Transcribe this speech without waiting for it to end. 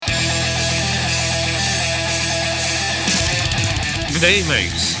G'day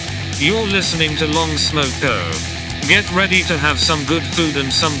mates. You're listening to Long Smoker. Get ready to have some good food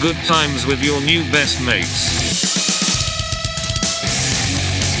and some good times with your new best mates.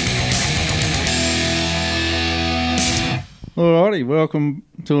 Alrighty, welcome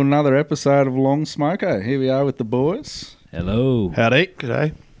to another episode of Long Smoker. Here we are with the boys. Hello. Howdy.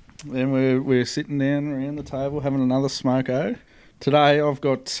 G'day. And we're sitting down around the table having another smoko. Today I've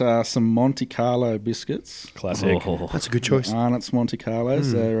got some Monte Carlo biscuits. Classic. Oh, That's a good choice. Arnott's Monte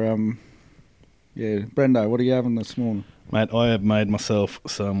Carlos. They're, Brendo, what are you having this morning? Mate, I have made myself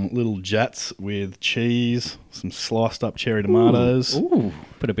some little jats with cheese, some sliced up cherry tomatoes. Ooh,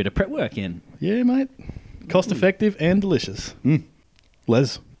 put a bit of prep work in. Yeah, mate. Cost effective and delicious.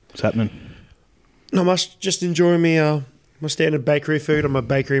 Les, what's happening? Not much. Just enjoying my standard bakery food. I'm a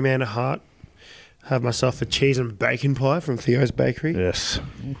bakery man at heart. Have myself a cheese and bacon pie from Theo's Bakery. Yes.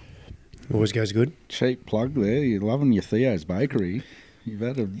 Always goes good. Cheap plug there. You're loving your Theo's Bakery. You've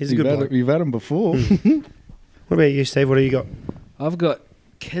had them. He's a good bloke. You've had them before. What about you, Steve? What do you got? I've got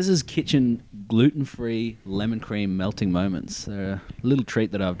Kez's Kitchen gluten-free lemon cream melting moments. They're a little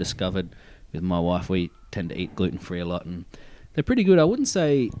treat that I've discovered with my wife. We tend to eat gluten-free a lot, and they're pretty good. I wouldn't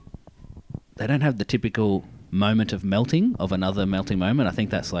say they don't have the typical moment of melting of another melting moment. I think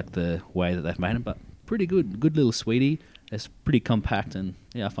that's like the way that they've made them, but pretty good. Good little sweetie. It's pretty compact, and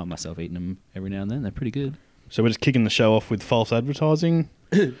yeah, I find myself eating them every now and then. They're pretty good. So we're just kicking the show off with false advertising.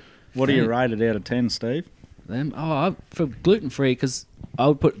 What are you rated out of 10, Steve? Them? For gluten-free, because I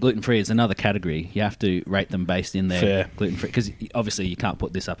would put gluten-free as another category. You have to rate them based in their Fair. gluten-free, because obviously you can't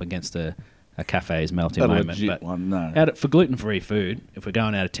put this up against a cafe's melting A moment. legit But one, no. for gluten-free food, if we're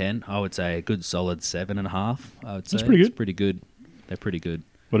going out of 10, I would say a good solid 7.5. I would say That's pretty good. It's pretty good. They're pretty good.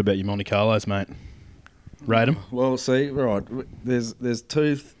 What about your Monte Carlos, mate? Rate them? Well, see, right, there's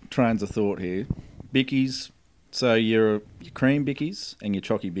two trains of thought here. Bickies, so your cream bickies and your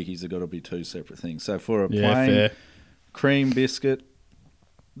chocky bickies have got to be two separate things. So for a plain fair. cream biscuit,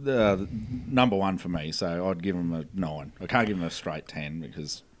 the number one for me, so I'd give them a 9. I can't give them a straight 10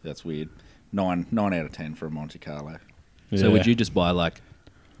 because that's weird. 9 out of 10 for a Monte Carlo. So Yeah. would you just buy like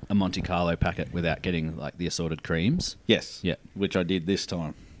a Monte Carlo packet without getting like the assorted creams? Yes. Yeah. Which I did this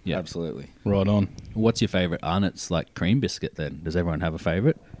time. Yeah. Absolutely. Right on. What's your favourite Arnott's like cream biscuit then? Does everyone have a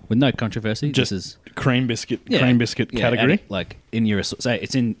favourite? With no controversy. Just this is cream biscuit Yeah. category. and, like in your say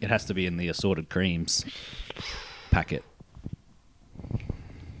it has to be in the assorted creams packet.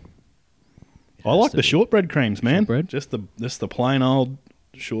 I like the shortbread creams, man. Shortbread? Just the plain old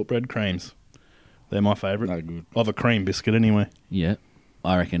shortbread creams. They're my favourite. No good. Of a cream biscuit anyway. Yeah,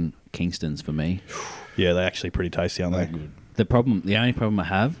 I reckon Kingston's for me. Yeah, they're actually pretty tasty, aren't No they? good. The only problem I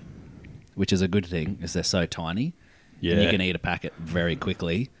have, which is a good thing, is they're so tiny. Yeah. And you can eat a packet very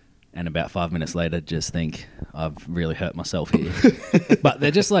quickly, and about 5 minutes later, just think I've really hurt myself here. But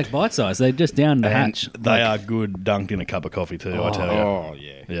they're just like bite size. They're just down the And hatch. they are good dunked in a cup of coffee too, I tell you. Oh,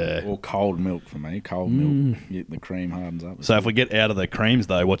 yeah. Yeah. Or cold milk for me. Cold milk. The cream hardens up. So if we get out of the creams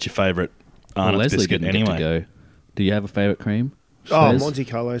though, what's your favourite Well, Arnott's Leslie biscuit didn't anyway? get to go. Do you have a favourite cream? Oh, Les? Monte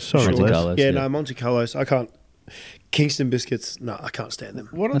Carlos. Sorry, sure. Les. Carlos, Yeah, yeah. no, Monte Carlos. I can't. Kingston biscuits. No, I can't stand them.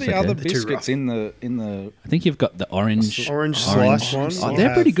 What are That's the okay. other They're too biscuits in the? I think you've got the orange Slice one. Oh, I they're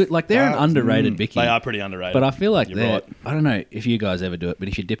have. pretty good. Like they're an That's- underrated Bicky. They are pretty underrated. But I feel like You're they're. right. I don't know if you guys ever do it, but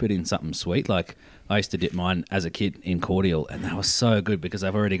if you dip it in something sweet, like I used to dip mine as a kid in cordial, and they were so good because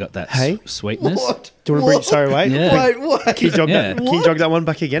they've already got that Hey? sweetness. Do you want to bring? Sorry, wait. Yeah. Wait, what? Can you jog Yeah. that? Can you jog that one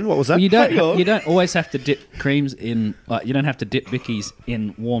back again? What was that? Well, Hang on. you don't always have to dip creams in. Like you don't have to dip Bickies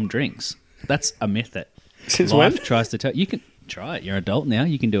in warm drinks. That's a myth that Since life when? tries to tell. You can try it. You're an adult now.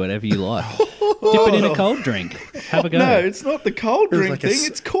 You can do whatever you like. Dip it in a cold drink. Have a go. No, it's not the cold was drink like a thing. s-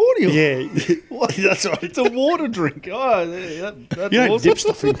 It's cordial. Yeah. What? That's right. It's a water drink. Oh, that's You don't awesome. dip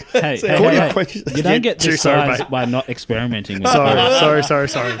stuff in. Hey, hey, Cordial hey, hey. quenches- You don't get Too this sorry, size mate. by not experimenting with it.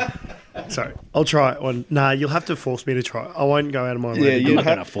 Sorry. I'll try it one. Nah, you'll have to force me to try it. I won't go out of my way. Yeah, to I'm do not it.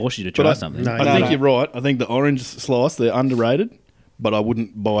 going to force you to try something. No, I no, think no. you're right. I think the orange slice, they're underrated, but I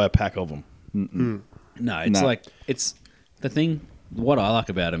wouldn't buy a pack of them. No, it's No. like it's the thing. What I like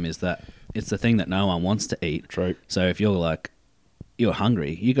about them is that it's the thing that no one wants to eat. True. So if you're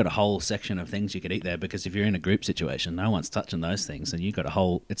hungry, you got a whole section of things you could eat there because if you're in a group situation, no one's touching those things, and you got a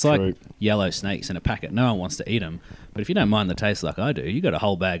whole. It's True. like yellow snakes in a packet. No one wants to eat them, but if you don't mind the taste like I do, you got a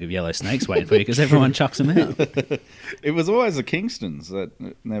whole bag of yellow snakes waiting for you because everyone chucks them out. It was always the Kingston's that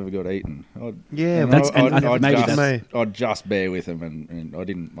never got eaten. Yeah, That's- and I- maybe that's- I'd just bear with them, and I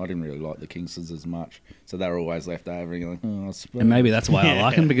didn't really like the Kingston's as much, so they were always left over. And you're like, oh, I suppose. And maybe that's why I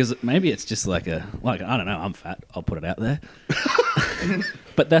like them because maybe it's just like I don't know. I'm fat. I'll put it out there.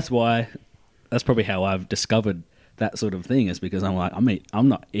 But that's probably how I've discovered that sort of thing is because I'm like, I'm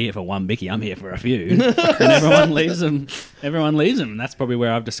not here for one bicky, I'm here for a few. And everyone leaves them. And that's probably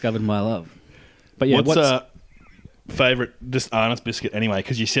where I've discovered my love. But yeah, what's favourite just Arnott's biscuit anyway?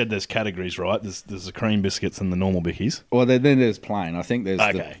 Because you said there's categories, right? There's the cream biscuits and the normal bickies. Well, then there's plain. I think there's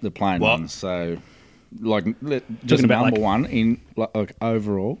the plain ones. So, like, just number one in like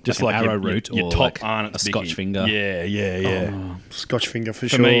overall. Just like like arrowroot your or top like Arnott's a Scotch Bicky. finger. Yeah. Oh, Scotch finger for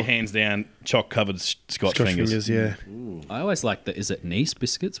For sure. me, hands down, choc covered Scotch fingers. yeah. I always like the, is it Nice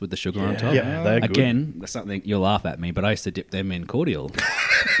biscuits with the sugar on top? Yeah, they're good. Again, that's something you'll laugh at me, but I used to dip them in cordial.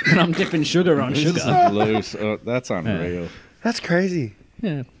 And I'm dipping sugar on sugar. Loose. Oh, that's unreal. That's crazy.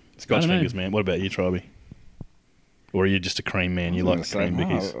 Yeah. Scotch I don't know. fingers, man. What about you, Tribey? Or are you just a cream man? You like the cream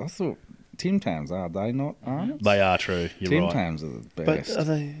bickies? I thought Tim Tams, are they not Arnott's? They are true. You're Tim right. Tams are the But best. are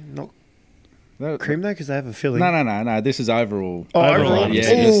they not They're- cream though? Because they have a filling. No. This is overall. Oh, Overall. overall. Yeah,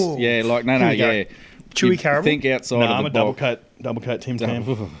 Oh. yeah. Like no, Here we go. yeah. Chewy You caramel? Think outside No, of I'm the a double box. coat Tim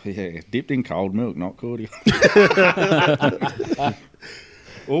Tam. Yeah, dipped in cold milk, not cordial.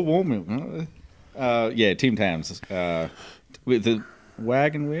 Or warm milk. No? Yeah, Tim Tams. With the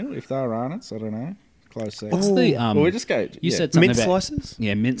wagon wheel, if they're Arnott's, I don't know. Close second. What's the Well, we just go. you yeah. said something Mint about slices?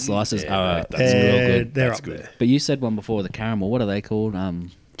 yeah, mint slices Yeah, are that's that's real good. They're That's up good. there. But you said one before, the caramel. What are they called?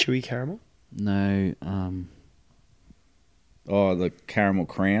 Chewy caramel? No. Oh, the caramel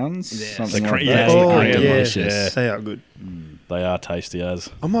crowns. Yes. Something The like yeah, that. the Oh, cream. yeah. delicious. They are good. They are tasty as.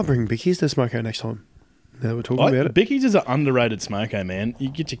 I might bring Bickies to Smoko next time. Now that we're talking about it. Bickies is an underrated smoko, man. You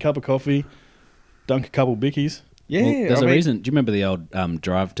get your cup of coffee, dunk a couple Bickies. Yeah, Well, there's I a mean, reason. Do you remember the old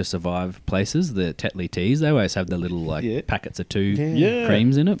Drive to Survive places, the Tetley teas? They always have the little like Yeah. packets of 2 Yeah.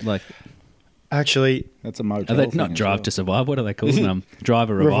 creams in it. Like, Actually, That's a motel. are they thing not as Drive well. to Survive? What are they called?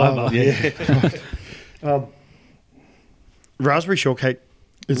 Driver Reviver. Yeah. raspberry shortcake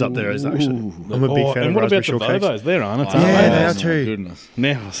is up there. Is actually. I'm a big fan and of what raspberry about the shortcakes. Vovos? They're on. It's Yeah, they are Oh, my too. Goodness.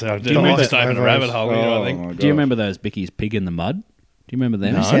 Now, so you we remember just opened a Vovos? rabbit hole here, I Oh, think. my God. Do you remember those Bickies Pig in the Mud? Do you remember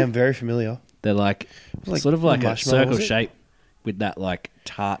them? They sound very familiar. They're like, Like sort of like a marshmallow, circle was it? shape with that like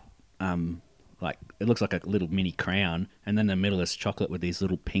tart, like it looks like a little mini crown, and then the middle is chocolate with these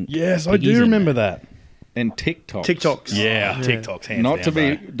little pink. Yes, I piggies do in remember there. that. And TikToks. TikToks. Yeah, TikTok's hands Not down, to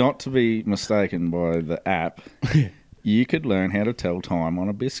be bro. not to be mistaken by the app. You could learn how to tell time on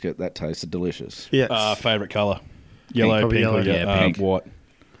a biscuit that tasted delicious. Yes. Favourite colour? Yellow, probably pink, yellow. or Yeah, pink. what?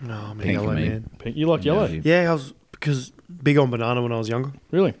 no, I'm a pink yellow for me. man. Pink. You like yellow? No. Yeah, I was because big on banana when I was younger.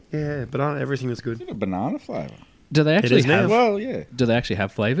 Really? Yeah, banana, everything was good. A banana flavour. Do they actually is now. have? Well, yeah. Do they actually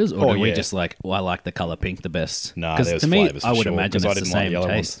have flavors, or Oh, do we yeah. just like? Well, I like the color pink the best. Nah, because there's to me, flavours I for would sure, imagine 'cause I it's the didn't like same yellow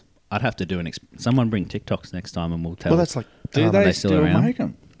taste. ones. I'd have to do someone bring TikToks next time, and we'll tell. Well, that's like. Do Are they they still still around? make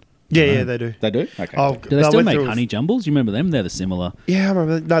them? Yeah, they do. They do? Okay. Oh, Do they still make honey jumbles? You remember them? They're the similar. Yeah, I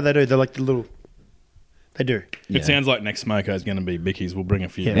remember. No, they do. They're like the little. They do. Yeah. It sounds like next smoko is going to be Bickies. We'll bring a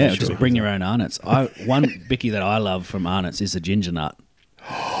few. Yeah, Yeah, for just sure. bring your own Arnott's. One Bicky that I love from Arnott's is the ginger nut.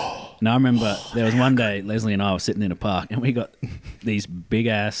 Now I remember there was one day Leslie and I were sitting in a park and we got these big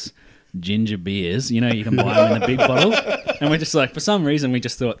ass ginger beers. You know, you can buy them in a big bottle. And we're just like, for some reason, we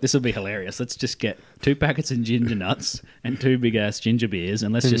just thought this would be hilarious. Let's just get 2 packets of ginger nuts and 2 big ass ginger beers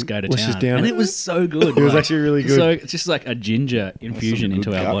and let's just go to let's town. just down And it. it was so good. It was actually really good. So it's just like a ginger infusion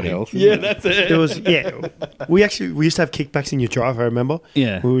into our body. Yeah, that's it. It was we used to have kickbacks in your driveway. Remember?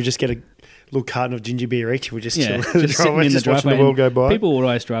 Yeah. We would just get a little carton of ginger beer each. We just Yeah, chill in the just sitting driveway, in the just watching driveway. the world go by. People would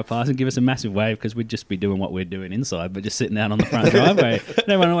always drive past and give us a massive wave because we'd just be doing what we're doing inside, but just sitting out on the front driveway. And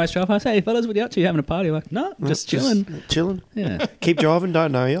everyone always drive past, "Hey, fellas, what are you up to? You having a party?" I'm like, no, just chilling. Chilling. Yeah, Keep driving.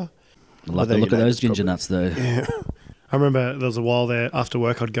 Don't know you. I like the there look you of go, those that's ginger probably- nuts, though. Yeah. I remember there was a while there after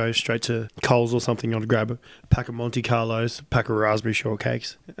work I'd go straight to Coles or something. I'd grab a pack of Monte Carlos, a pack of raspberry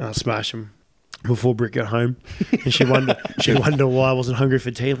shortcakes, and I'd smash them before Brick got home. And she'd wonder why I wasn't hungry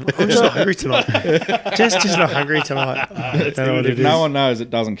for tea. I'm like, I'm just not hungry tonight. just not hungry tonight. Don't know what If it no is. one knows, it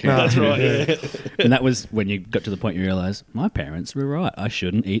doesn't count. No, yeah. And that was when you got to the point you realised my parents were right. I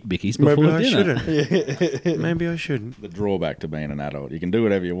shouldn't eat Bickies before Maybe I dinner. shouldn't. Maybe I shouldn't. The drawback to being an adult. You can do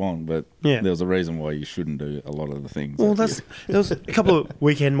whatever you want, but Yeah. there's a reason why you shouldn't do a lot of the things. Well, that there was a couple of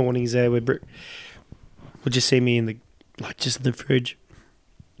weekend mornings there where Brick would just see me in just in the fridge.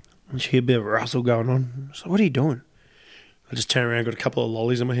 And she'd hear a bit of a rustle going on. So what are you doing? I just turned around, got a couple of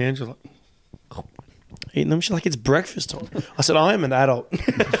lollies in my hand. She's like, eating them. She's like, it's breakfast time. I said, I am an adult.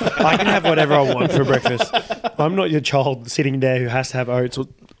 I can have whatever I want for breakfast. I'm not your child sitting there who has to have oats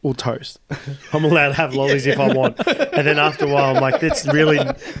or toast. I'm allowed to have lollies if I want. And then after a while, I'm like, it's really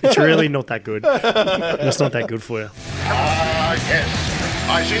not that good. It's not that good for you. Yes.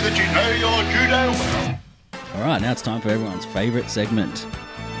 I see that you know your judo well. All right, now it's time for everyone's favourite segment.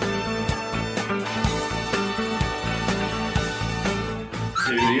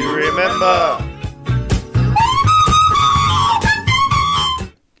 remember?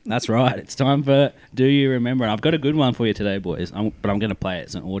 That's right. It's time for Do You Remember? I've got a good one for you today, boys. But I'm going to play it.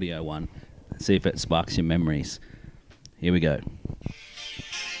 It's an audio one. See if it sparks your memories. Here we go.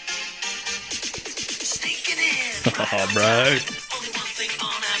 Oh, bro.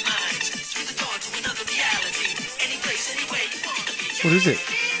 What is it?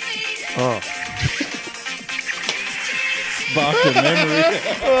 Oh, Sparked a memory.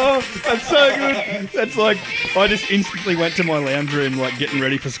 Oh, that's so good. That's like, I just instantly went to my lounge room, like, getting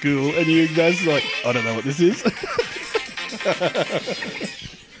ready for school, and you guys like, I don't know what this is.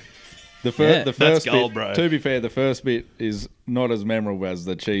 The That's first gold, bit, bro. To be fair, the first bit is not as memorable as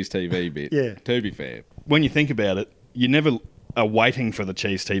the Cheese TV bit. Yeah. To be fair. When you think about it, you never are waiting for the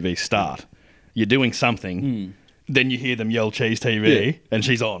Cheese TV start. You're doing something, then you hear them yell Cheese TV, and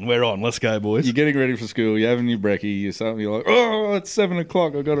she's on. We're on. Let's go, boys. You're getting ready for school, you're having your brekkie, you're like, oh, it's 7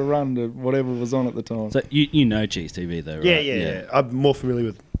 o'clock, I've got to run to whatever was on at the time. So you know Cheese TV, though, right? yeah. I'm more familiar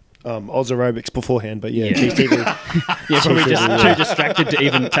with Oz aerobics beforehand, but yeah. Cheese TV. You're probably just too distracted to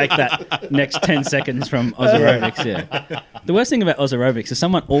even take that next 10 seconds from Oz Aerobics, yeah. The worst thing about Oz Aerobics is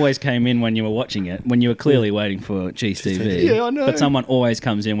someone always came in when you were watching it, when you were clearly waiting for Cheese TV. Yeah, I know. But someone always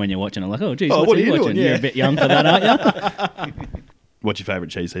comes in when you're watching it, like, oh, geez, Oh, what's what he are you watching? doing? Yeah. You're a bit young for that, aren't you? What's your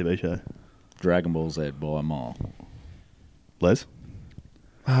favourite Cheese TV show? Dragon Ball Z by a mile. Les?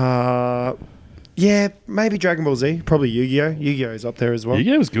 Yeah, maybe Dragon Ball Z. Probably Yu-Gi-Oh. Yu-Gi-Oh's up there as well.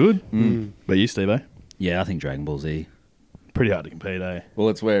 Yeah, it was good. But you, Steve-O? Yeah, I think Dragon Ball Z. Pretty hard to compete, eh? Well,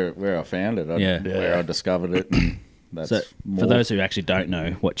 it's where I found it. Where I discovered it. That's So, more. for those who actually don't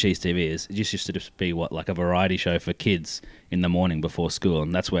know what Cheese TV is, it used to just be like a variety show for kids in the morning before school,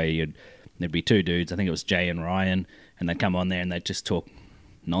 and that's where there'd be two dudes. I think it was Jay and Ryan, and they'd come on there and they'd just talk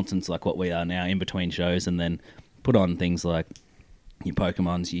nonsense like what we are now in between shows, and then put on things like your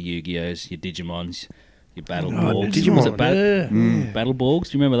Pokemons, your Yu-Gi-Ohs, your Digimons, your Battle Borgs. Digimon, Was it Battle Borgs?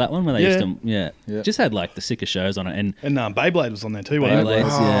 Do you remember that one where they used to? Yeah. Just had like the sicker shows on it, and And Beyblade was on there too, wasn't it?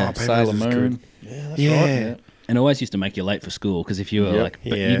 Beyblades, yeah. Sailor Moon. Yeah. And it always used to make you late for school because if you were Yep.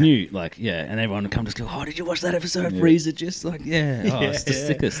 but you knew, and everyone would come to school, oh, did you watch that episode? Freezer, just like, it's the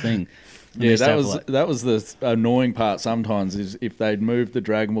sickest thing. And they Yeah, used to that have, was like- that was the annoying part sometimes is if they'd moved the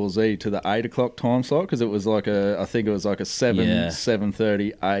Dragon Ball Z to the 8 o'clock time slot because it was like I think it was like a 7, Yeah.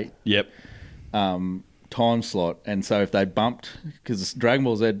 7:30, 8 Yep. time slot. And so if they bumped, because Dragon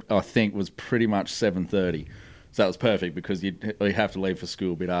Ball Z I think was pretty much 7:30. So that was perfect because you'd have to leave for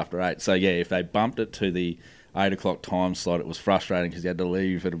school a bit after 8. So yeah, if they bumped it to the 8 o'clock time slot, it was frustrating because you had to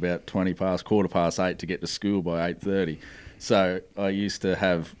leave at about quarter past 8 to get to school by 8:30. So I used to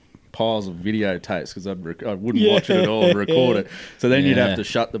have piles of videotapes because I wouldn't watch it at all and record it. So then you'd have to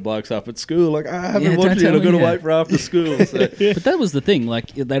shut the blokes up at school like, I haven't watched it, I've got to wait for after school. So, But that was the thing,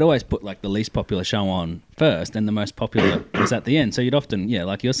 like they'd always put like the least popular show on first and the most popular was at the end. So you'd often,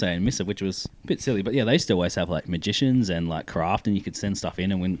 like you're saying, miss it, which was a bit silly. But yeah, they used to always have like magicians and like craft and you could send stuff in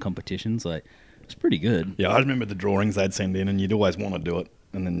and win competitions. Like it was pretty good. Yeah, I remember the drawings they'd send in and you'd always want to do it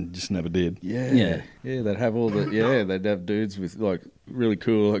and then just never did. Yeah. they'd have all the they'd have dudes with like really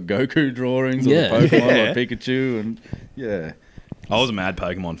cool like Goku drawings or Yeah. the Pokemon Yeah. like Pikachu and I was a mad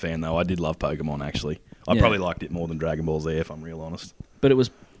Pokemon fan though. I did love Pokemon actually. I probably liked it more than Dragon Ball Z if I'm real honest. But it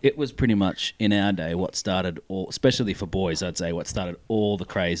was pretty much in our day what started all, especially for boys, I'd say what started all the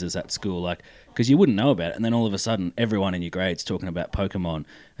crazes at school, like because you wouldn't know about it, and then all of a sudden everyone in your grade's talking about Pokemon,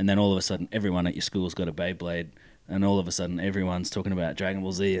 and then all of a sudden everyone at your school's got a Beyblade, and all of a sudden everyone's talking about Dragon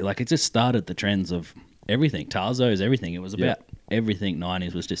Ball Z. Like it just started the trends of everything, Tarzos, everything. It was about everything.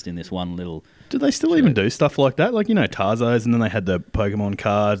 90s was just in this one little. Do they still even do stuff like that? Like, Tarzos, and then they had the Pokemon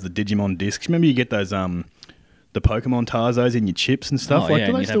cards, the Digimon discs. Remember you get those the Pokemon Tarzos in your chips and stuff? Oh, like, yeah, do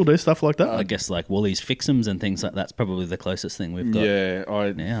and they you'd still have- do stuff like that? I guess like Woolies Fix'ems and things like that's probably the closest thing we've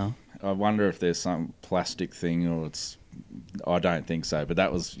got now. I wonder if there's some plastic thing or it's. I don't think so, but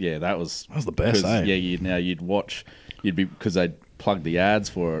that was That was the best, 'cause, eh? Yeah, you'd be because they'd plug the ads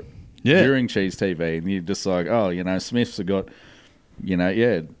for it Yeah. during Cheese TV, and you're just like, Smiths have got.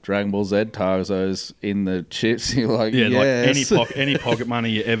 Dragon Ball Z Tarzos in the chips. You're like, Yeah, yes. like any pocket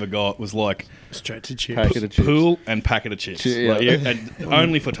money you ever got was like Straight to chips. Packet of chips. pool and packet of chips. Yeah. Like, and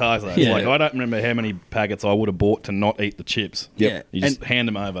only for Tarzos. Yeah. Like, I don't remember how many packets I would have bought to not eat the chips. Yep. You just hand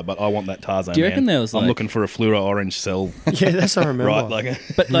them over, but I want that Tarzan. Do you reckon man. there was, I'm like- looking for a fluoro orange cell. Yeah, that's what I remember. Right, like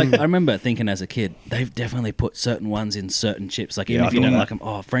But like I remember thinking as a kid, they've definitely put certain ones in certain chips. Like even Yeah, if you I don't thought like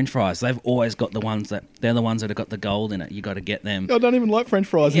them, French fries. They've always got the ones that have got the gold in it. You got to get them. I don't even like French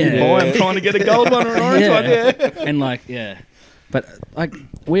fries Yeah. anymore. I'm trying to get a gold one or an orange one. Yeah. And like but like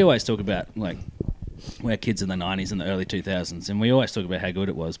we always talk about like we're kids in the 90s and the early 2000s, and we always talk about how good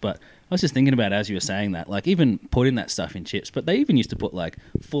it was. But I was just thinking about, as you were saying that, like even putting that stuff in chips, but they even used to put like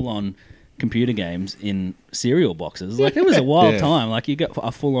full-on computer games in cereal boxes. Like it was a wild time. Like you got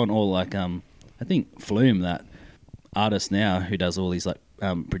a full-on, or like I think Flume, that artist now who does all these like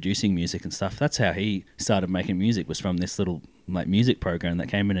producing music and stuff, that's how he started making music, was from this little like music program that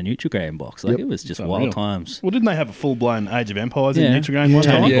came in a Nutrigrain box. Like it was just wild times. Well, didn't they have a full-blown Age of Empires in Nutrigrain one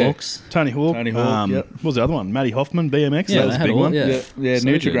time? Tony Hawk's. Tony Hawk. What was the other one? Matty Hoffman, BMX. That was a big one. Yeah, So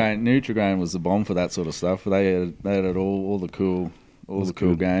Nutrigrain was the bomb for that sort of stuff. They had all the cool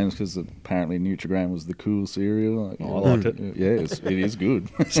games, because apparently Nutrigrain was the cool cereal. Like, I liked it. Yeah, it is good.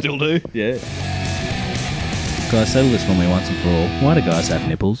 Still do. Yeah. Guys, settle this for me once and for all. Why do guys have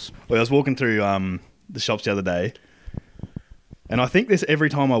nipples? Well, I was walking through the shops the other day, and I think this every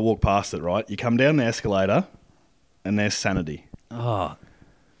time I walk past it, right? You come down the escalator, and there's Sanity. Oh,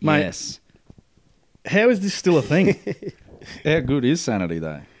 Mate, yes. How is this still a thing? How good is Sanity,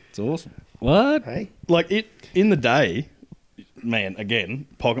 though? It's awesome. What? Hey, Like, it in the day, man, again,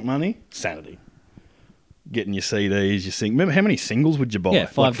 pocket money, Sanity. Getting your CDs, you sing. Remember how many singles would you buy? Yeah,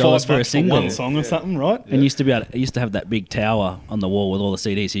 $5 like for a $5 single. one song or something, right? And used to be able to, used to have that big tower on the wall with all the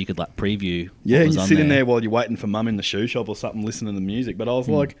CDs, so you could like preview. Yeah, what was you on sit in there while you're waiting for mum in the shoe shop or something, listening to the music. But I was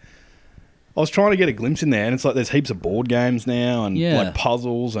like, I was trying to get a glimpse in there, and it's like there's heaps of board games now, and like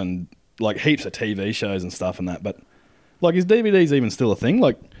puzzles, and like heaps of TV shows and stuff and that. But like, is DVDs even still a thing?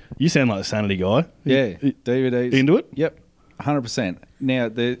 Like, you sound like a Sanity guy. Yeah, DVDs. Into it? Yep, 100%.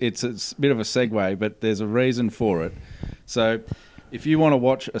 Now, it's a bit of a segue, but there's a reason for it. So, if you want to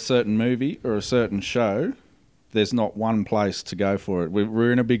watch a certain movie or a certain show, there's not one place to go for it.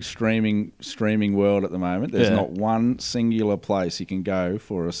 We're in a big streaming world at the moment. There's not one singular place you can go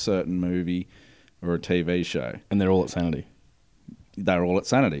for a certain movie or a TV show. And they're all at Sanity. They're all at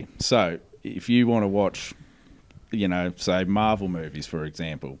Sanity. So, if you want to watch, say Marvel movies, for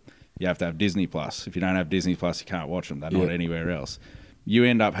example, you have to have Disney Plus. If you don't have Disney Plus, you can't watch them. They're not anywhere else. You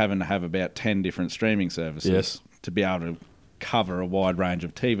end up having to have about 10 different streaming services to be able to cover a wide range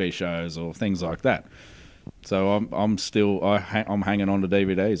of TV shows or things like that. So I'm hanging on to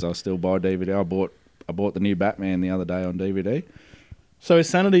DVDs. I still buy DVD. I bought the new Batman the other day on DVD. So is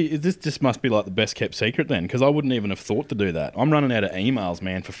Sanity, this just must be like the best kept secret then, because I wouldn't even have thought to do that. I'm running out of emails,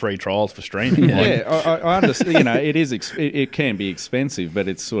 man, for free trials for streaming. I understand. It can be expensive, but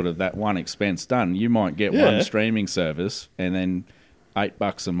it's sort of that one expense done. You might get one streaming service and then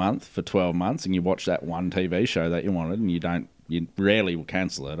 $8 a month for 12 months, and you watch that one TV show that you wanted, and you rarely will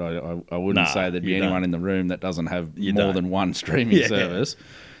cancel it. I wouldn't say there'd be anyone in the room that doesn't have more than one streaming service.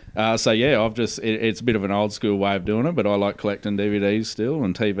 It's a bit of an old school way of doing it, but I like collecting DVDs still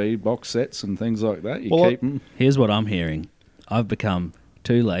and TV box sets and things like that. Keep them. Here's what I'm hearing. I've become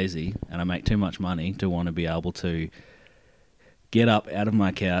too lazy and I make too much money to want to be able to get up out of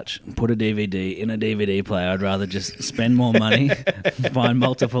my couch and put a DVD in a DVD player. I'd rather just spend more money, find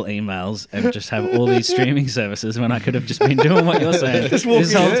multiple emails, and just have all these streaming services when I could have just been doing what you're saying this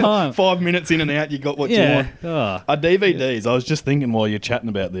whole time. 5 minutes in and out, you got what you want. DVDs, I was just thinking while you're chatting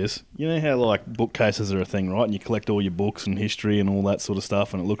about this, you know how like bookcases are a thing, right? And you collect all your books and history and all that sort of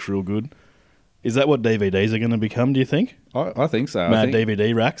stuff, and it looks real good. Is that what DVDs are going to become, do you think? I think so.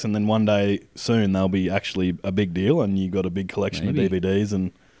 DVD racks, and then one day soon they'll be actually a big deal, and you've got a big collection of DVDs.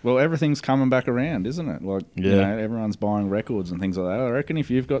 And well, everything's coming back around, isn't it? Like, everyone's buying records and things like that. I reckon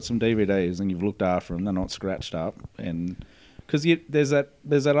if you've got some DVDs and you've looked after them, they're not scratched up. And because there's that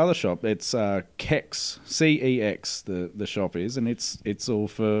other shop, it's Kex, CEX, the shop is, and it's all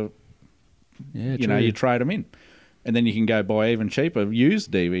for, you trade them in. And then you can go buy even cheaper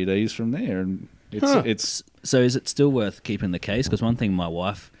used DVDs from there. And it's So is it still worth keeping the case? Because one thing my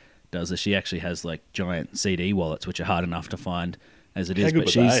wife does is she actually has like giant CD wallets, which are hard enough to find as it is.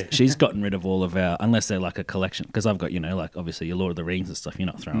 But she's gotten rid of all of our, unless they're like a collection. Because I've got, like obviously your Lord of the Rings and stuff. You're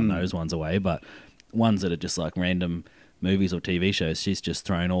not throwing those ones away. But ones that are just like random movies or TV shows, she's just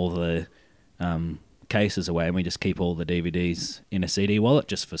thrown all the cases away, and we just keep all the DVDs in a CD wallet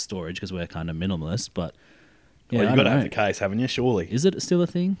just for storage because we're kind of minimalist. But you've got to have the case, haven't you? Surely. Is it still a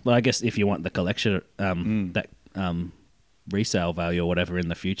thing? Well, I guess if you want the collection, resale value or whatever in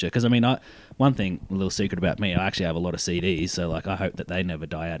the future. Because, one thing, a little secret about me, I actually have a lot of CDs, so, like, I hope that they never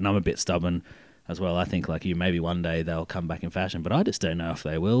die out. And I'm a bit stubborn as well. I think, like you, maybe one day they'll come back in fashion, but I just don't know if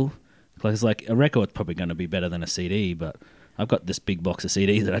they will. Because, like, a record's probably going to be better than a CD, but I've got this big box of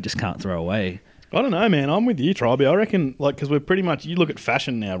CDs that I just can't throw away. I don't know, man. I'm with you, Tribe. I reckon, like, because we're pretty much, you look at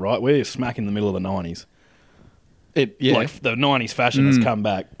fashion now, right? We're smack in the middle of the 90s. Like the 90s fashion has come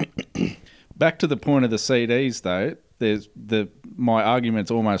back. Back to the point of the CDs, though, my argument's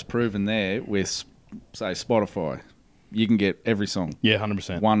almost proven there with say Spotify, you can get every song. Yeah,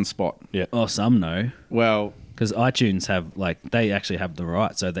 100%. One spot. Yeah. Oh, some no. Well, Because iTunes have, they actually have the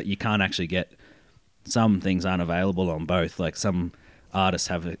right so that you can't actually get, some things aren't available on both. Like, some artists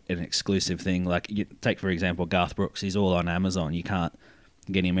have an exclusive thing. Like, you take, for example, Garth Brooks. He's all on Amazon. You can't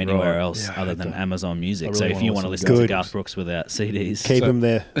get him anywhere else other than Amazon Music. So if you want to listen to Garth Brooks without CDs... Keep him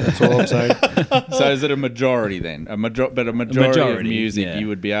there. That's all I'm saying. So is it a majority then? But a majority of music you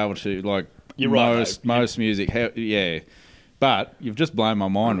would be able to, like, most music, yeah. But you've just blown my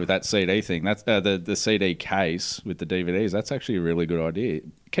mind with that CD thing. That's the CD case with the DVDs. That's actually a really good idea.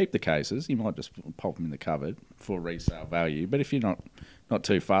 Keep the cases. You might just pop them in the cupboard for resale value. But if you're not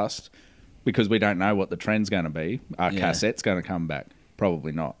too fast, because we don't know what the trend's going to be, are cassettes going to come back?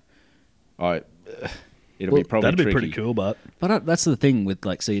 Probably not. It'll be probably that'd be tricky. pretty cool, but that's the thing with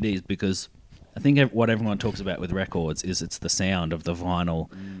like CDs, because I think what everyone talks about with records is it's the sound of the vinyl,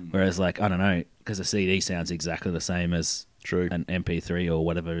 whereas like I don't know, because a CD sounds exactly the same as an MP3 or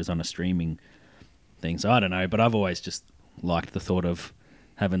whatever is on a streaming thing. So I don't know, but I've always just liked the thought of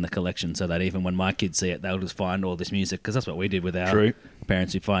having the collection so that even when my kids see it, they'll just find all this music, because that's what we did with our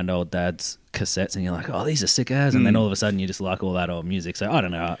parents. You find old dad's cassettes and you're like, oh, these are sick as, and then all of a sudden you just like all that old music. So I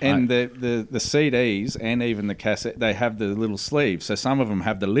don't know. And the CDs and even the cassette, they have the little sleeves, so some of them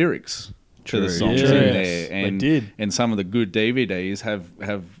have the lyrics to the songs in there, and some of the good DVDs have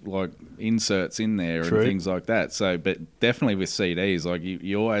like inserts in there and things like that. So, but definitely with CDs, like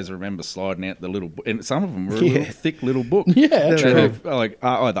you always remember sliding out the little, and some of them were a little thick little book. Yeah, they have like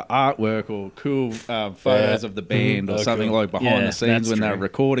either artwork or cool photos of the band or something like behind the scenes when they're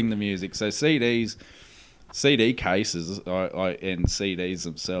recording the music. So CDs. CD cases and CDs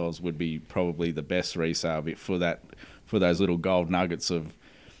themselves would be probably the best resale bit for those little gold nuggets of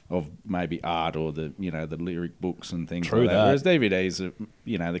maybe art or the lyric books and things like that. Whereas DVDs,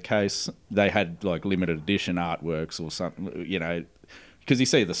 the case, they had like limited edition artworks or something, because you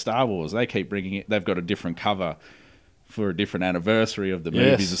see the Star Wars, they keep bringing it. They've got a different cover for a different anniversary of the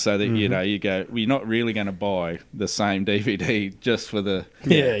movies, so that you go, well, you're not really going to buy the same DVD just for the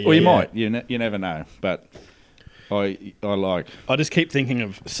you might, you never know, but I just keep thinking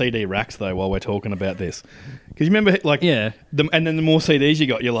of CD racks though while we're talking about this, because you remember and then the more CDs you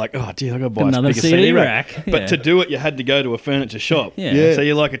got, you're like, oh gee, I got to buy another a bigger CD rack. But to do it, you had to go to a furniture shop. So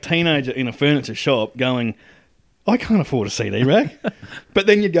you're like a teenager in a furniture shop going, I can't afford a CD rack. But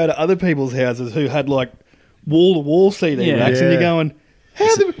then you'd go to other people's houses who had like wall-to-wall CD racks, and you're going,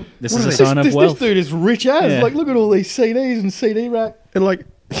 this is a sign of wealth. This dude is rich as. Like, look at all these CDs and CD rack. And like,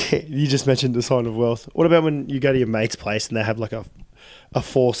 you just mentioned the sign of wealth. What about when you go to your mate's place and they have like a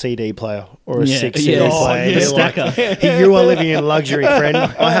 4 CD player or a 6 CD player? The stacker. You are living in luxury, friend.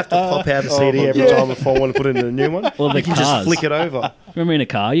 I have to pop out a CD every time if I want to put in a new one. Well, you can just flick it over. Remember in a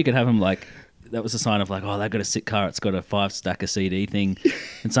car, you could have them like, that was a sign of like, oh, they've got a sick car. It's got a 5-stacker CD thing,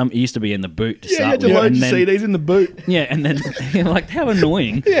 and it used to be in the boot to start with. You had to load your CDs in the boot. Yeah, and then you're like, how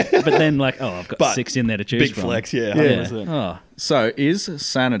annoying. But then like, oh, I've got 6 in there to choose from. Big flex, 100%. Oh. So is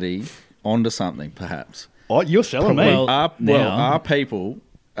Sanity onto something, perhaps? Oh, you're selling me. Are people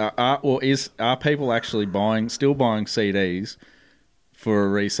actually still buying CDs for a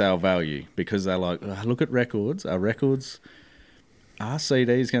resale value, because they're like, oh, look at records. Are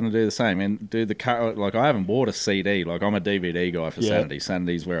CDs going to do the same? And like, I haven't bought a CD. Like, I'm a DVD guy for Sanity.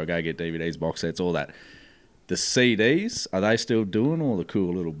 Sanity's where I go get DVDs, box sets, all that. The CDs, are they still doing all the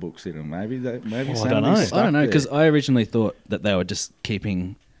cool little books in them? Maybe I don't know, because I originally thought that they were just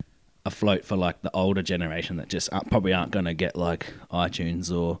keeping afloat for like the older generation that just probably aren't going to get like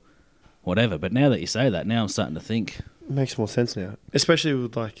iTunes or whatever. But now that you say that, now I'm starting to think it makes more sense now, especially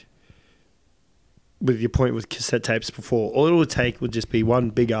with your point with cassette tapes before. All it would take would just be one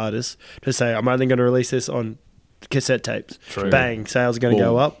big artist to say, I'm only going to release this on cassette tapes. Bang, sales are going to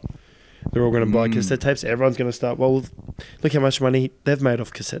go up. They're all going to buy cassette tapes. Everyone's going to start, well, look how much money they've made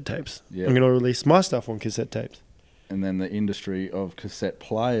off cassette tapes. I'm going to release my stuff on cassette tapes. And then the industry of cassette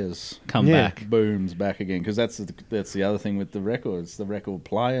players booms back again, because that's the other thing with the records, the record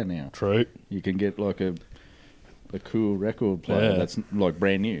player now. True. You can get like a cool record player that's like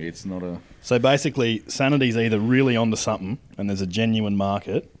brand new. It's not a... So basically, Sanity's either really onto something and there's a genuine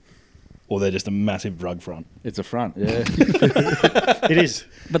market, or they're just a massive drug front. It's a front, yeah. It is.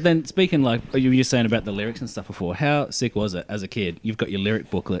 But then, speaking like you were saying about the lyrics and stuff before, how sick was it as a kid? You've got your lyric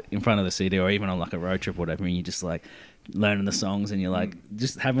booklet in front of the CD, or even on like a road trip or whatever, and you just like learning the songs, and you're like,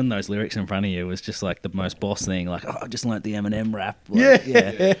 just having those lyrics in front of you was just like the most boss thing. Like, oh, I just learnt the Eminem rap. Like,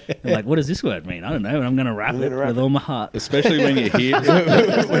 yeah. Like, what does this word mean? I don't know, and I'm going to rap it with all my heart. Especially when you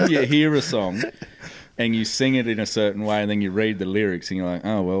hear a song and you sing it in a certain way, and then you read the lyrics and you're like,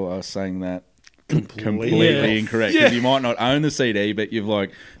 oh, well, I was saying that completely incorrect. Because you might not own the CD, but you've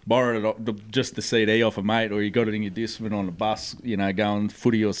like borrowed just the CD off a mate, or you got it in your discman on a bus, going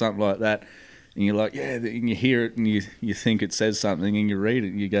footy or something like that. And you're like, and you hear it and you think it says something and you read it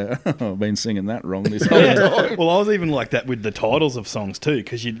and you go, oh, I've been singing that wrong this whole time. Well, I was even like that with the titles of songs too,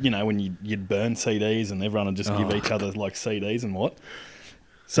 because when you'd burn CDs and everyone would just give each other like CDs and what.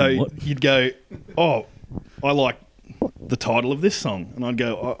 So you'd go, oh, I like the title of this song. And I'd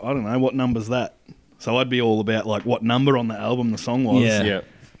go, I don't know, what number's that? So I'd be all about like what number on the album the song was. Yeah.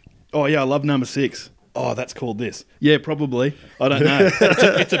 Oh, yeah, I love number 6. Oh, that's called this. Yeah, probably. I don't know.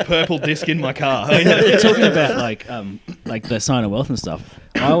 It's a purple disc in my car. Talking about like the sign of wealth and stuff,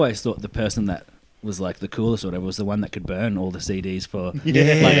 I always thought the person that was like the coolest or whatever was the one that could burn all the CDs for, or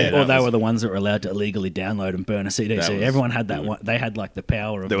they were the ones that were allowed to illegally download and burn a CD. So everyone had that one. They had like the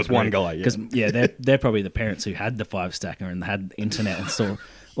power of. There was one guy, because they're probably the parents who had the 5-stacker and had internet and saw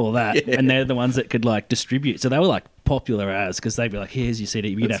all that, and they're the ones that could like distribute. So they were like popular as, because they'd be like, here's your CD.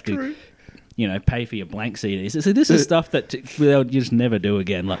 You'd have to. Pay for your blank CDs. So this is stuff that they'll just never do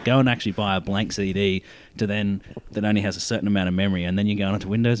again. Like, go and actually buy a blank CD that only has a certain amount of memory, and then you go onto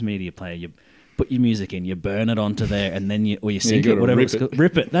Windows Media Player, you put your music in, you burn it onto there, and then you sync it, whatever it's called.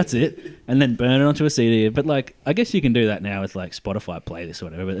 Rip it, that's it, and then burn it onto a CD. But like, I guess you can do that now with like Spotify playlists or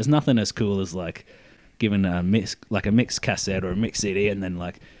whatever. But there's nothing as cool as like giving a mixed cassette or a mixed CD, and then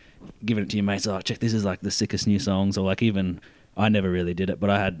like giving it to your mates. Oh, check, this is like the sickest new songs. Or like, even I never really did it,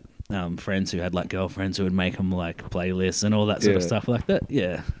 but I had friends who had like girlfriends who would make them like playlists and all that sort of stuff like that.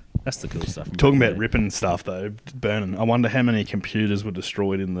 Yeah, that's the cool stuff. Talking about ripping stuff though, burning. I wonder how many computers were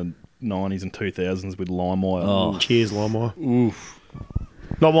destroyed in the 90s and 2000s with LimeWire. Oh, cheers, LimeWire. Oof.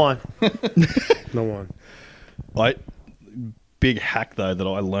 Not mine. Not mine. Big hack though that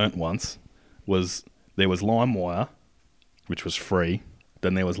I learnt once was there was LimeWire, which was free.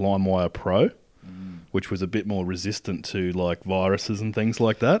 Then there was LimeWire Pro, which was a bit more resistant to like viruses and things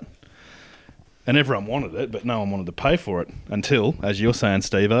like that. And everyone wanted it, but no one wanted to pay for it until, as you're saying,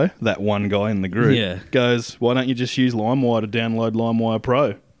 Steve-O, that one guy in the group goes, why don't you just use LimeWire to download LimeWire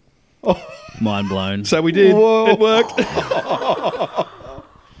Pro? Mind blown. So we did. Whoa. It worked.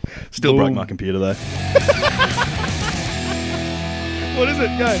 Still broke my computer though. What is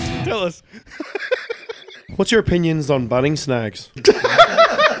it? Go, tell us. What's your opinions on bunning snags?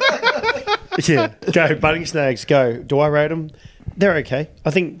 Yeah, go, bunning snags, go. Do I rate them? They're okay.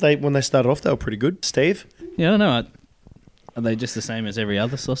 I think when they started off, they were pretty good. Steve? Yeah, I don't know. Are they just the same as every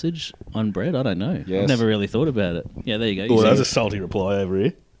other sausage on bread? I don't know. Yes. I've never really thought about it. Yeah, there you go. Oh, that was a salty reply over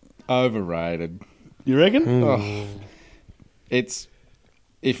here. Overrated. You reckon? Oh. It's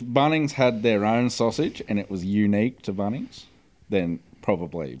if Bunnings had their own sausage and it was unique to Bunnings, then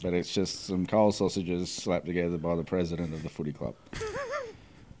probably. But it's just some cold sausages slapped together by the president of the footy club.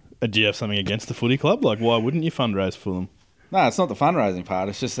 Do you have something against the footy club? Like, why wouldn't you fundraise for them? No, it's not the fundraising part.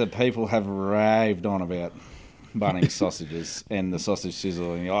 It's just that people have raved on about Bunnings sausages and the sausage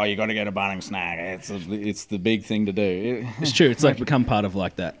sizzle. And, you got to get a Bunnings snag. It's the big thing to do. It's true. It's like become part of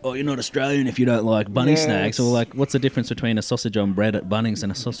like that. Oh, you're not Australian if you don't like Bunnings snags. Or like, what's the difference between a sausage on bread at Bunnings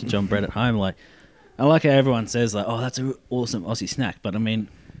and a sausage on bread at home? Like, I like how everyone says like, oh, that's an awesome Aussie snack. But I mean,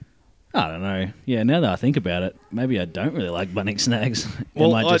 I don't know. Yeah, now that I think about it, maybe I don't really like Bunnings snags.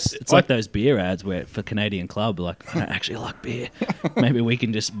 Well, it's like those beer ads where for Canadian Club, like, I don't actually like beer. Maybe we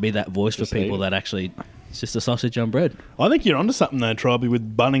can just be that voice for people that actually, it's just a sausage on bread. I think you're onto something though, Tribby,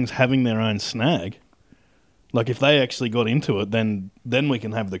 with Bunnings having their own snag. Like, if they actually got into it, then we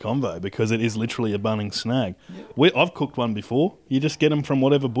can have the convo, because it is literally a Bunnings snag. Yeah. I've cooked one before. You just get them from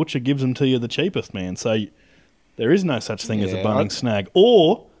whatever butcher gives them to you the cheapest, man. So there is no such thing as a Bunnings snag.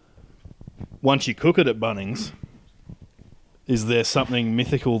 Or once you cook it at Bunnings, is there something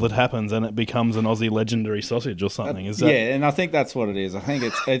mythical that happens and it becomes an Aussie legendary sausage or something? Is that? Yeah, and I think that's what it is. I think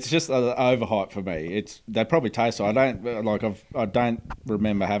it's just overhyped for me. They probably taste. I don't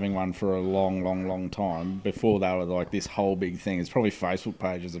remember having one for a long time before they were like this whole big thing. There's probably Facebook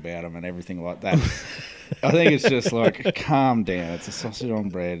pages about them and everything like that. I think it's just like, calm down. It's a sausage on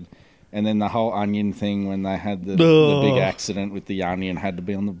bread. And then the whole onion thing when they had the big accident with the onion had to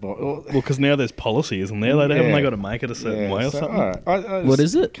be on the bottom. Well, because now there's policy, isn't there? Haven't they got to make it a certain way or something? Right. What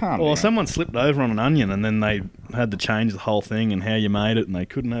is it? Well, someone slipped over on an onion and then they had to change the whole thing and how you made it, and they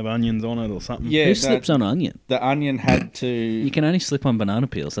couldn't have onions on it or something. Yeah, who slips on onion? The onion had to... You can only slip on banana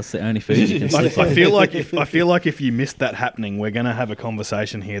peels. That's the only food you can slip on. I feel like if you missed that happening, we're going to have a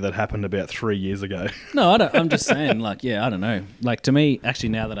conversation here that happened about 3 years ago. No, I'm just saying, like, I don't know. Like, to me, actually,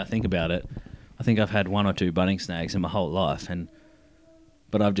 now that I think about it, I think I've had 1 or 2 Bunnings snags in my whole life,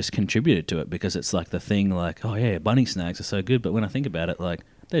 but I've just contributed to it because it's like the thing, like, oh yeah, Bunnings snags are so good. But when I think about it, like,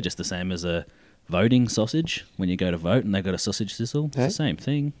 they're just the same as a voting sausage when you go to vote and they got a sausage sizzle. It's Hey? the same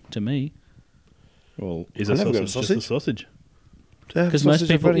thing to me. Well, is I a never got a sausage just a sausage? Because most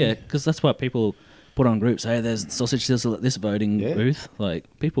people, because that's what people put on groups. Hey, there's sausage sizzle at this voting booth. Like,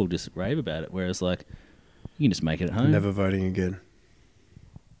 people just rave about it. Whereas, like, you can just make it at home. Never voting again.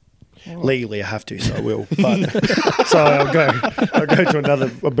 Legally, I have to, so I will. But so I'll go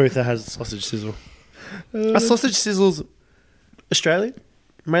to a booth that has sausage sizzle. Are sausage sizzles Australian?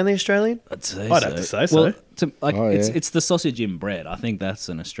 Mainly Australian? I'd say I'd so. have to say so. Well, Oh, yeah. it's the sausage in bread. I think that's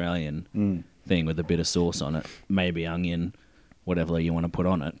an Australian thing with a bit of sauce on it. Maybe onion, whatever you want to put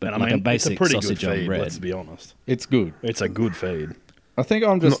on it. But And I like mean, a basic it's a pretty sausage good on feed, bread. let's be honest. It's good. It's a good feed. I think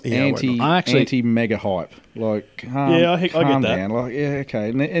I'm just Not- yeah, I won't anti mega hype. Like, calm, Yeah, I get calm that. down. Like, yeah, okay.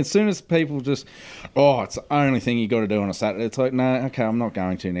 And as soon as people just, it's the only thing you got to do on a Saturday. It's like, no, okay, I'm not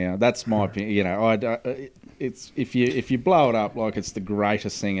going to now. That's my opinion. You know, it's if you blow it up like it's the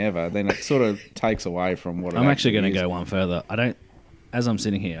greatest thing ever, then it sort of takes away from what. I'm actually going to go one further. As I'm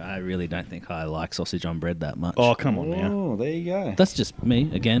sitting here, I really don't think I like sausage on bread that much. Oh, come on now. Oh, there you go. That's just me,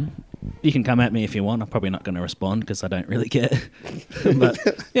 again. You can come at me if you want. I'm probably not going to respond because I don't really care. But,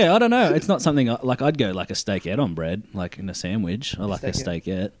 yeah, I don't know. It's not something... I'd go like a steakette on bread, like in a sandwich. I like a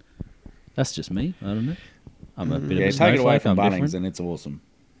steakette. That's just me. I don't know. I'm a bit of a take it away snowflake. from I'm Bunnings different. and it's awesome.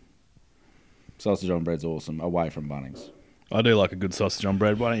 Sausage on bread's awesome. Away from Bunnings. I do like a good sausage on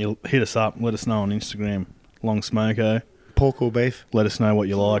bread. Why don't you hit us up? Let us know on Instagram. Long Smoko. Pork or beef? Let us know what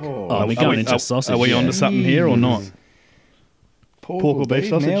you like. Oh, we're going into sausage. Are we yeah. onto something here or not? Pork or beef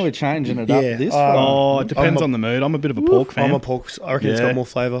sausage? Now we're changing it up Yeah, this oh, far. Oh, it depends on the mood. I'm a bit of a pork fan. I'm a pork. I reckon it's Yeah. got more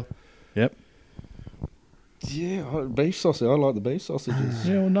flavour. Yep. Yeah, beef sausage. I like the beef sausages.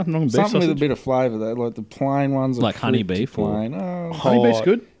 Yeah, well, nothing wrong with beef Something sausage. with a bit of flavour, though. Like the plain ones. are Like honey pretty beef or- plain. Oh, Honey beef's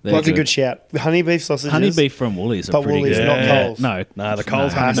good. They're That's a good shout. The honey beef sausages. Honey beef from Woolies are But pretty Woolies, good. not Yeah. Coles. No. Nah, the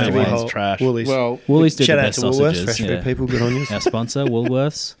Coles No, honey Has to beef be one's whole- trash. Woolies. well, Woolies do Shout the out best to Woolworths, sausages. fresh food Yeah. people. Good on you. Our sponsor,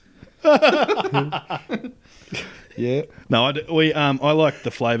 Woolworths. yeah. No, I like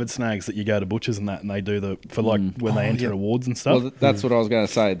the flavoured snags that you go to butchers and that, and they do when they enter awards and stuff. Well, that's what I was going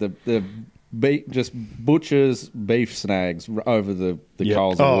to say. The beef, just butchers beef snags over the Yep.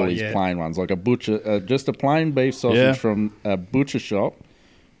 Coles and Oh, Woolies yeah. plain ones. Like a butcher, just a plain beef sausage Yeah. from a butcher shop,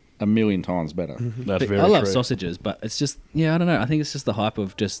 a million times better. That's very I love true. sausages, but it's just, I don't know. I think it's just the hype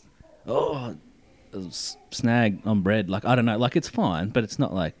of just, snag on bread. Like, I don't know. Like, it's fine, but it's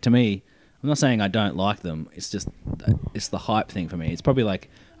not like, to me, I'm not saying I don't like them. It's just, it's the hype thing for me. It's probably like,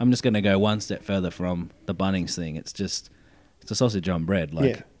 I'm just going to go one step further from the Bunnings thing. It's just, it's a sausage on bread.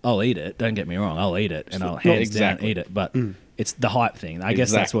 Like, Yeah. I'll eat it. Don't get me wrong. I'll eat it, and I'll hands exactly. down eat it. But it's the hype thing. I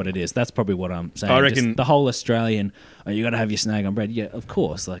guess that's Exactly. what it is. That's probably what I'm saying. I Just reckon- the whole Australian, you got to have your snag on bread. Yeah, of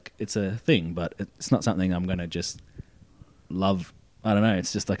course. Like, it's a thing, but it's not something I'm going to just love. I don't know.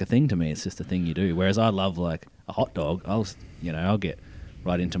 It's just like a thing to me. It's just a thing you do. Whereas I love like a hot dog. I'll get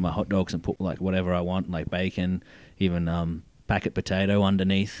right into my hot dogs and put like whatever I want, like bacon, even packet potato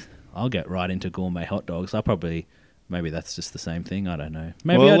underneath. I'll get right into gourmet hot dogs. Maybe that's just the same thing. I don't know.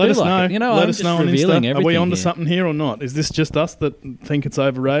 Maybe Well, I let do us like know. it. You know, Let I'm us just know on revealing Insta. Are we everything onto here. something here or not? Is this just us that think it's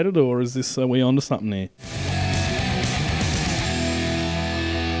overrated, or are we onto something here?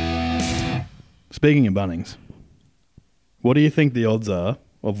 Speaking of Bunnings, what do you think the odds are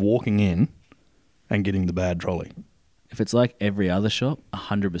of walking in and getting the bad trolley? If it's like every other shop,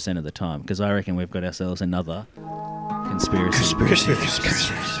 100% of the time, because I reckon we've got ourselves another conspiracy.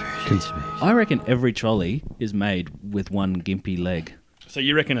 I reckon every trolley is made with one gimpy leg. So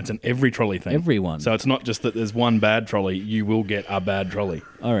you reckon it's an every trolley thing? Everyone. So it's not just that there's one bad trolley, you will get a bad trolley.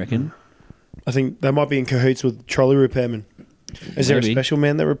 I reckon. I think they might be in cahoots with trolley repairmen. Is there a Maybe. special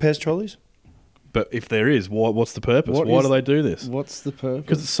man that repairs trolleys? But if there is, what's the purpose? What Why is- do they do this? What's the purpose?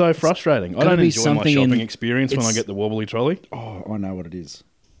 Because it's so frustrating. I gotta don't be enjoy my something shopping in- experience when I it's- get the wobbly trolley. Oh, I know what it is.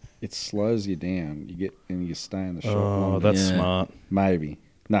 It slows you down. You stay in the shop. Oh, longer. that's Yeah. smart. Maybe.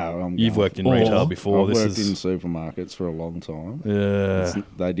 No, You've going. worked in Or- retail before. I've This worked in is supermarkets for a long time. yeah.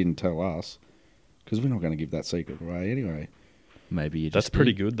 They didn't tell us because we're not going to give that secret away anyway. Maybe you just That's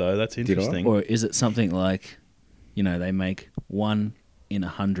pretty did. good though. That's I? interesting. Or is it something like, they make 1 in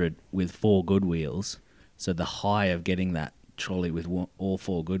 100 with 4 good wheels, so the high of getting that trolley with all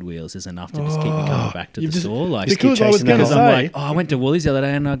 4 good wheels is enough to just keep you coming back to the You've just- store? Like, because I was chasing going to that because I'm say, like, I went to Woolies the other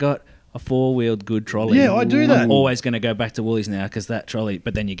day and I got a 4-wheeled good trolley. Yeah, I do that. I'm always going to go back to Woolies now because that trolley.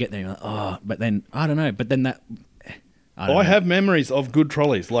 But then you get there, and you're like, but then I don't know. But then that. I don't I know. have memories of good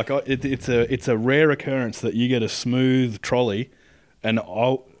trolleys. Like it's a rare occurrence that you get a smooth trolley, and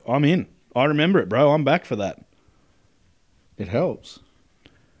I'm in. I remember it, bro. I'm back for that. It helps.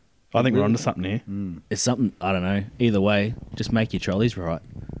 I think we're onto something here. It's something I don't know. Either way, just make your trolleys right.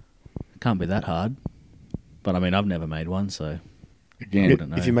 Can't be that hard. But I mean, I've never made one, so Again, I wouldn't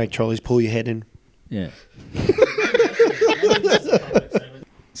know. If you make trolleys, pull your head in. Yeah.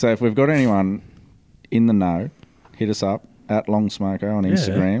 So if we've got anyone in the know, hit us up at Long Smoko on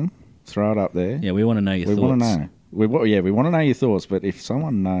Instagram. Throw it up there. Yeah, we want to know your We thoughts. want to know. We want to know your thoughts. But if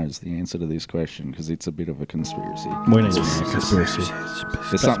someone knows the answer to this question, because it's a bit of a conspiracy, We need to know conspiracy.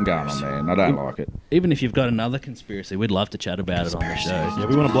 there's something going on there, and I don't like it. Even if you've got another conspiracy, we'd love to chat about it on the show. Yeah,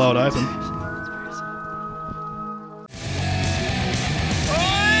 we want to blow it open.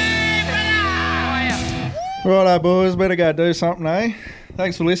 Righto, boys, better go do something, eh?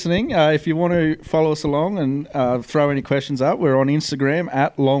 Thanks for listening. If you want to follow us along and throw any questions up, we're on Instagram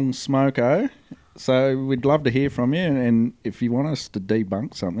at Long Smoko. So we'd love to hear from you, and if you want us to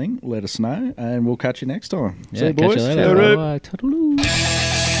debunk something, let us know, and we'll catch you next time. See you, catch boys. you later. Toodaloo. Bye. Toodaloo.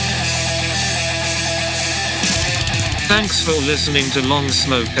 Thanks for listening to Long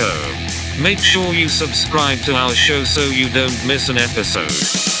Smoko. Make sure you subscribe to our show so you don't miss an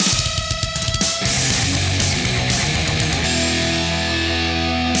episode.